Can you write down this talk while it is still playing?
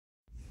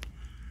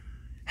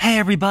Hey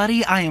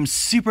everybody, I am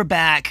super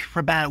back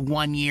for about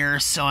 1 year,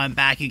 so I'm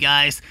back, you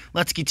guys.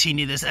 Let's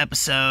continue this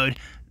episode.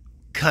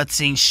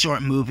 Cutscene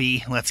short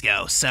movie, let's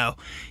go. So,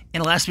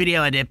 in the last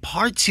video, I did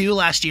part 2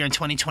 last year in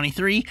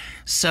 2023,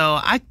 so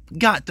I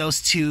got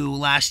those 2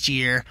 last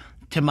year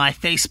to my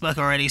Facebook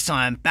already, so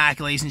I'm back,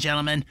 ladies and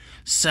gentlemen.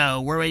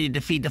 So, we're ready to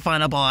defeat the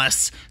final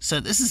boss. So,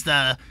 this is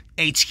the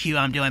HQ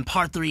I'm doing,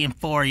 part 3 and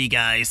 4, you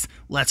guys.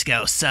 Let's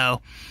go.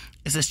 So,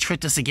 it says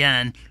tricked us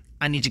again.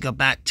 I need to go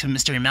back to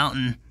Mystery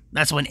Mountain.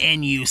 That's when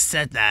NU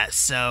said that,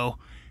 so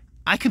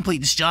I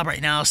complete this job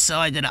right now, so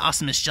I did an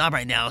awesomest job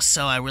right now,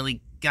 so I really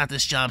got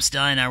this job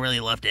done, I really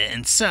loved it,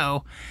 and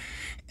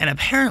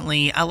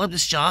apparently, I love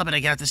this job, and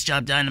I got this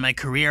job done in my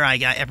career, I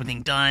got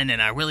everything done,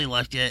 and I really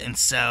loved it, and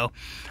so,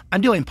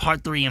 I'm doing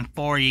part 3 and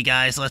 4, you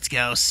guys, let's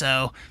go.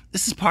 So,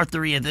 this is part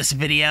 3 of this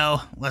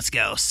video, let's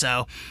go.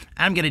 So,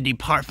 I'm gonna do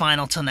part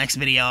final till next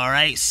video,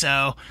 alright?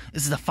 So,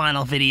 this is the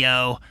final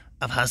video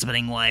of Husband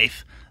and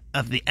Wife.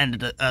 Of the end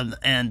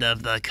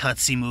of the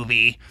cutscene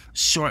movie,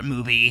 short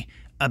movie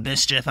of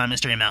Mischief on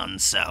Mystery Mountain.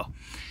 So,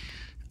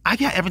 I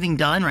got everything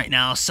done right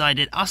now. So, I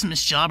did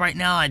awesomest job right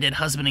now. I did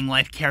husband and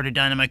wife character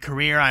done in my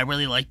career. I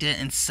really liked it.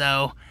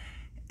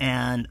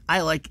 And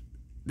I like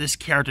this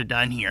character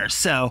done here.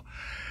 So,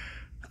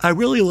 I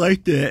really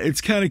liked it.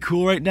 It's kind of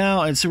cool right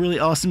now. It's a really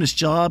awesomest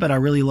job, and I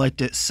really liked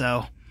it.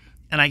 So,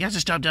 and I got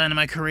this job done in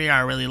my career.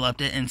 I really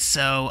loved it. And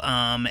so,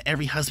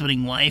 every husband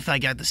and wife, I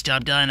got this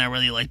job done. I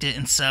really liked it.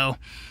 And so,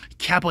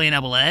 Catboy and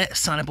Owlette,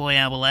 Sonicboy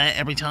Owlette,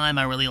 every time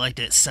I really liked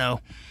it.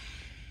 So,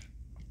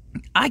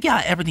 I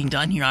got everything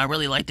done here. I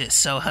really liked it.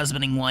 So,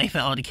 husband and wife,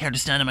 all the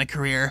characters done in my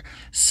career.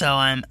 So,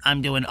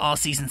 I'm doing all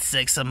season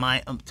 6 of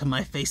my to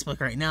my Facebook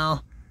right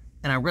now,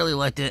 and I really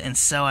liked it. And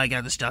so, I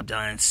got this job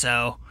done.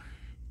 So,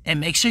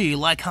 and make sure you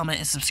like, comment,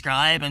 and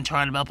subscribe, and turn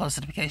on the bell post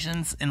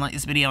notifications, and like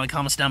this video and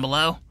comments down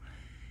below.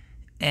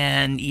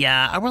 And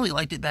yeah, I really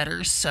liked it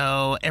better.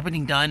 So,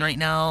 everything done right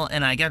now,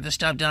 and I got this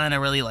job done. I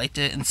really liked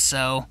it, and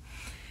so.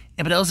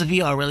 And for those of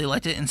you, I really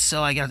liked it, and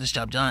so I got this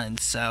job done.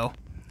 So,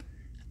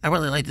 I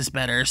really like this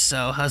better.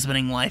 So, husband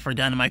and wife are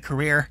done in my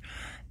career,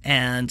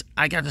 and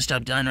I got this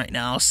job done right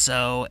now.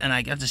 So, and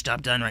I got this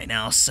job done right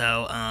now.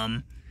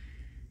 So,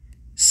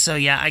 so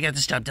yeah, I got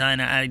this job done.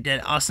 I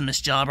did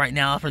awesomest job right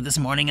now for this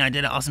morning. I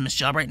did an awesomest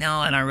job right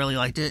now, and I really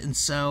liked it. And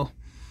so,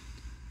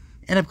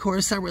 and of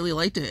course, I really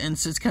liked it, and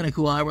so it's kind of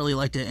cool. I really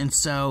liked it, and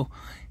so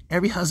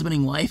every husband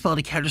and wife, all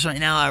the characters right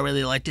now, I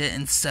really liked it,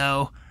 and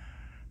so.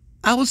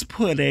 I was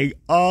putting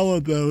all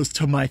of those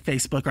to my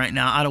Facebook right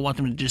now. I don't want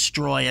them to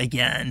destroy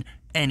again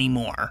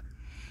anymore.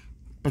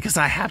 Because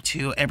I have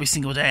to every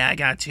single day. I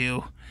got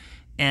to.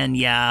 And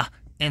yeah.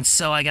 And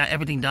so I got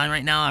everything done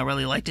right now. I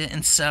really liked it.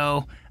 And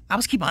so I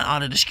was keeping on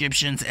auto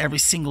descriptions every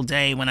single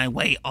day when I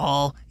wait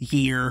all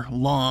year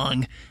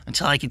long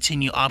until I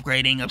continue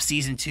upgrading of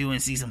Season 2 and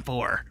Season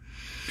 4.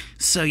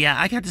 So yeah,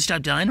 I got this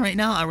job done right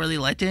now. I really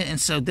liked it. And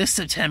so this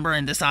September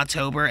and this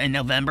October and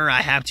November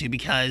I have to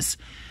because...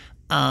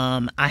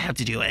 I have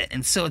to do it,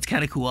 and so it's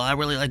kind of cool. I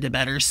really liked it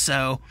better,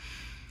 so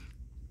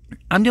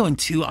I'm doing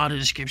 2 auto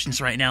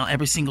descriptions right now.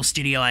 Every single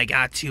studio I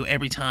got to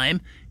every time,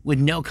 with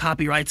no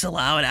copyrights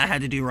allowed, I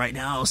had to do right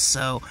now,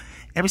 so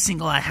every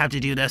single I have to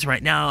do this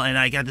right now, and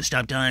I got this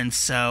job done,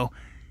 so,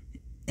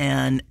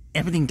 and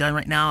everything done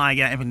right now, I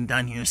got everything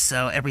done here,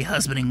 so every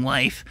husband and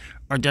wife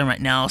are done right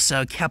now,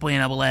 so Catboy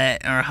and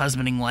Owlette are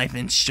husband and wife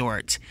in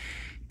short.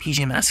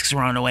 PJ Masks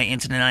were on the way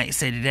into the night,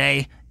 say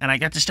today, and I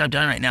got this job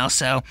done right now,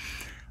 so...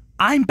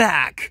 I'm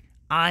back.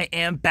 I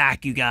am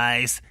back, you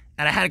guys.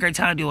 And I had a great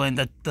time doing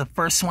the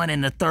first one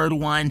and the third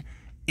one.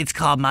 It's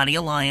called Mighty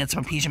Alliance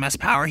from PJMS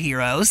Power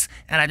Heroes.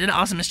 And I did an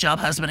awesomest job,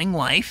 husband and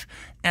wife.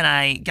 And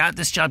I got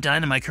this job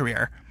done in my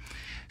career.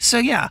 So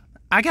yeah,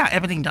 I got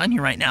everything done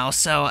here right now.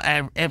 So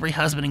every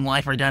husband and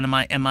wife are done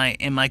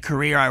in my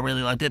career. I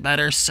really loved it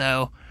better.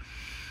 So,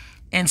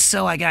 and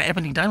so I got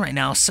everything done right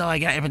now. So I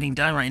got everything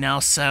done right now.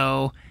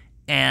 So,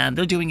 and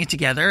they're doing it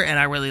together. And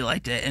I really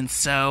liked it. And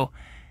so...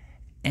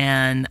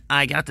 And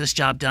I got this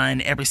job done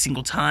every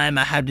single time.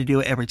 I had to do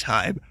it every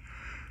time.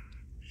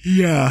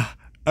 Yeah,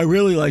 I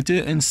really liked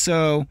it. And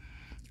so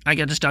I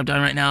got this job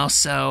done right now.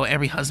 So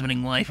every husband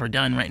and wife are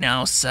done right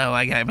now. So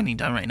I got everything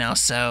done right now.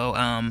 So,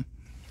 and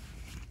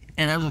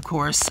of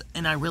course,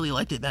 and I really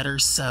liked it better.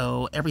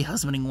 So every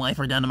husband and wife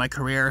are done in my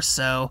career.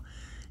 So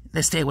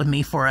they stay with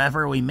me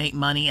forever. We make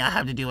money. I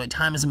have to do it.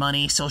 Time is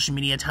money. Social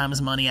media, time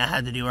is money. I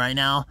had to do right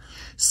now.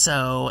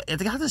 So, if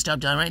I got this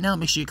job done right now,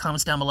 make sure you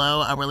comment down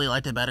below. I really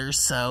liked it better.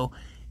 So,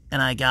 and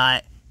I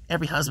got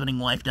every husband and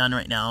wife done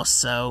right now.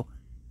 So,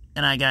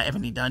 and I got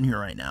everything done here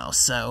right now.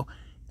 So,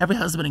 every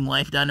husband and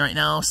wife done right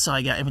now. So,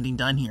 I got everything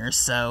done here.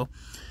 So,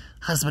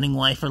 husband and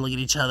wife are looking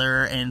at each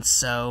other. And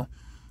so,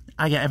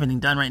 I got everything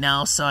done right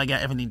now. So, I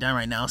got everything done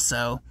right now.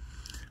 So,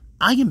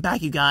 I am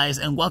back, you guys.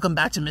 And welcome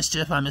back to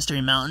Mischief on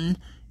Mystery Mountain.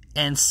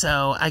 And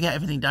so, I got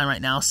everything done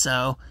right now,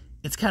 so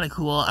it's kind of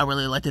cool. I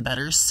really liked it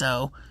better,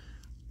 so,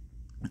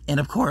 and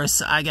of course,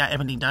 I got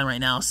everything done right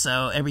now,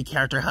 so every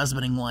character,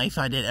 husband and wife,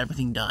 I did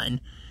everything done.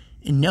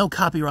 And no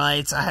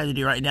copyrights I had to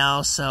do right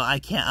now, so I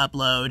can't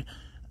upload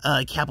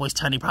Catboy's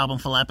Tiny Problem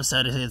full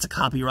episode. It's a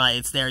copyright.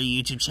 It's their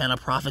YouTube channel.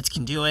 Profits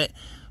can do it.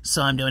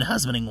 So I'm doing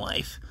husband and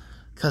wife.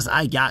 Because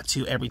I got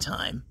to every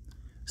time.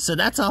 So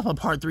that's all for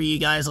part 3, you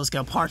guys. Let's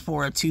go part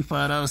 4 of 2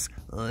 photos.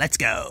 Let's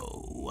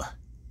go.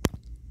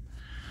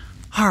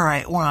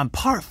 Alright, we're on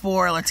part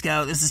 4. Let's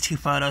go. This is 2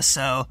 photos,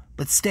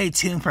 but stay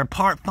tuned for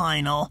part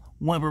final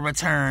when we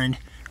return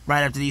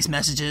right after these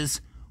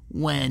messages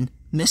when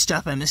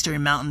Mischief and Mystery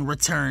Mountain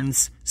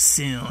returns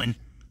soon.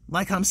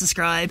 Like, comment,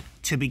 subscribe,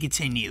 to be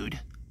continued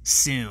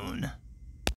soon.